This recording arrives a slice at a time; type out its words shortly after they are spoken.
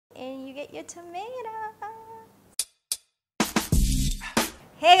get your tomato.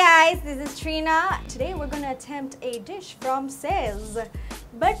 Hey guys, this is Trina. Today we're gonna attempt a dish from Says,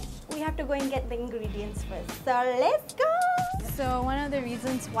 but we have to go and get the ingredients first. So let's go! So one of the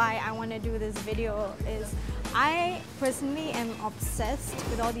reasons why I want to do this video is I personally am obsessed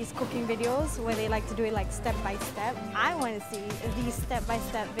with all these cooking videos where they like to do it like step by step. I want to see if these step by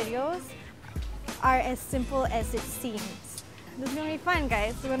step videos are as simple as it seems. This is gonna be fun,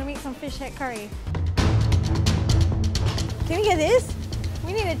 guys. We're gonna make some fish head curry. Can we get this?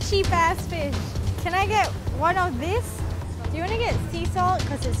 We need a cheap-ass fish. Can I get one of this? Do you want to get sea salt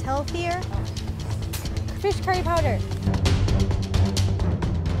because it's healthier? Fish curry powder.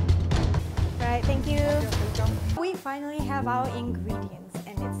 Right, thank you. We finally have our ingredients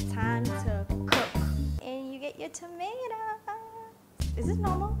and it's time to cook. And you get your tomato. Is this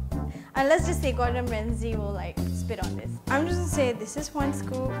normal? Let's just say Gordon Ramsay will like spit on this. I'm just gonna say this is one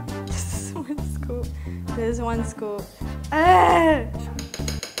scoop, this is one scoop, this is one scoop.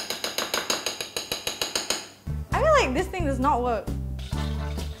 This thing does not work.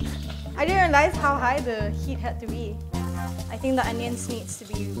 I didn't realize how high the heat had to be. I think the onions needs to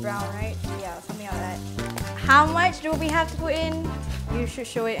be brown, right? Yeah, something like that. How much do we have to put in? You should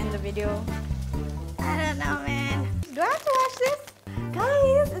show it in the video. I don't know, man. Do I have to wash this?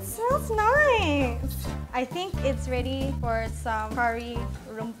 Guys, it smells nice. I think it's ready for some curry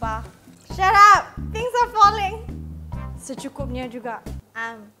rumpah. Shut up! Things are falling. Secukupnya juga.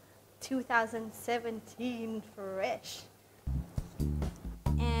 2017 fresh.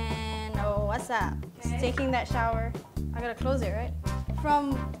 And oh, what's up? Just taking that shower. I gotta close it, right?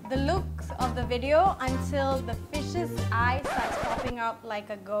 From the looks of the video until the fish's eye starts popping up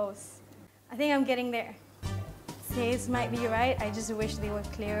like a ghost. I think I'm getting there. Says might be right. I just wish they were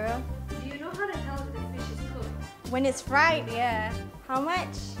clearer. Do you know how to tell if the fish is cooked? When it's fried, yeah. How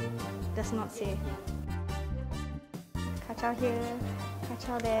much? Does not say. Kacau here.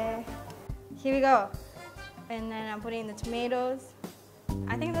 Kacau there. Here we go. And then I'm putting in the tomatoes.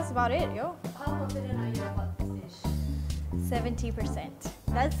 I think that's about it, yo. How confident are you about this dish? 70%.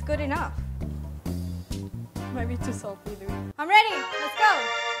 That's good enough. Might be too salty though. I'm ready. Let's go.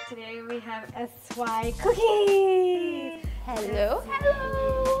 Today we have SY Cookies. Hello.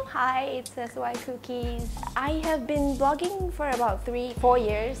 Hello. Hi, it's SY Cookies. I have been blogging for about 3-4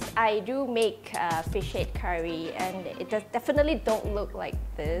 years. I do make fish head curry and it definitely don't look like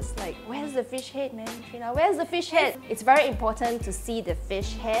this. Like, where's the fish head, man? Trina, where's the fish head? It's very important to see the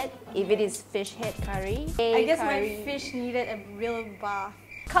fish head if it is fish head curry. I guess my fish needed a real bath.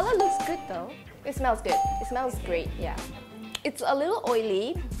 Color looks good though. It smells good. It smells great, yeah. It's a little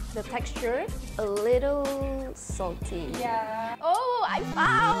oily, the texture, a little salty. Yeah. Oh, I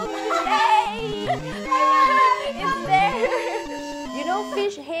found! Yay! It's there! You know,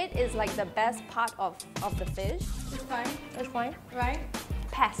 fish head is like the best part of the fish. It's fine. It's fine. Right?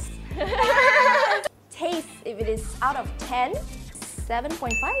 Pass. Taste, if it is out of 10,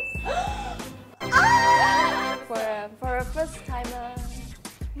 7.5. For a first timer.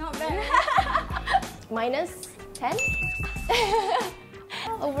 Not bad. Minus 10.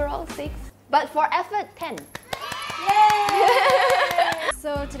 Overall 6. But for effort, 10. Yay!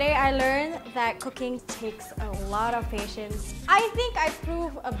 So today I learned that cooking takes a lot of patience. I think I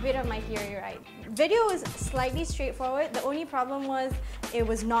proved a bit of my theory right. Video was slightly straightforward. The only problem was it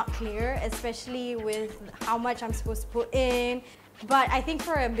was not clear, especially with how much I'm supposed to put in. But I think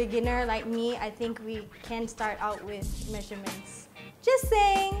for a beginner like me, I think we can start out with measurements. Just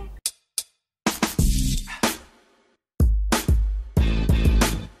saying.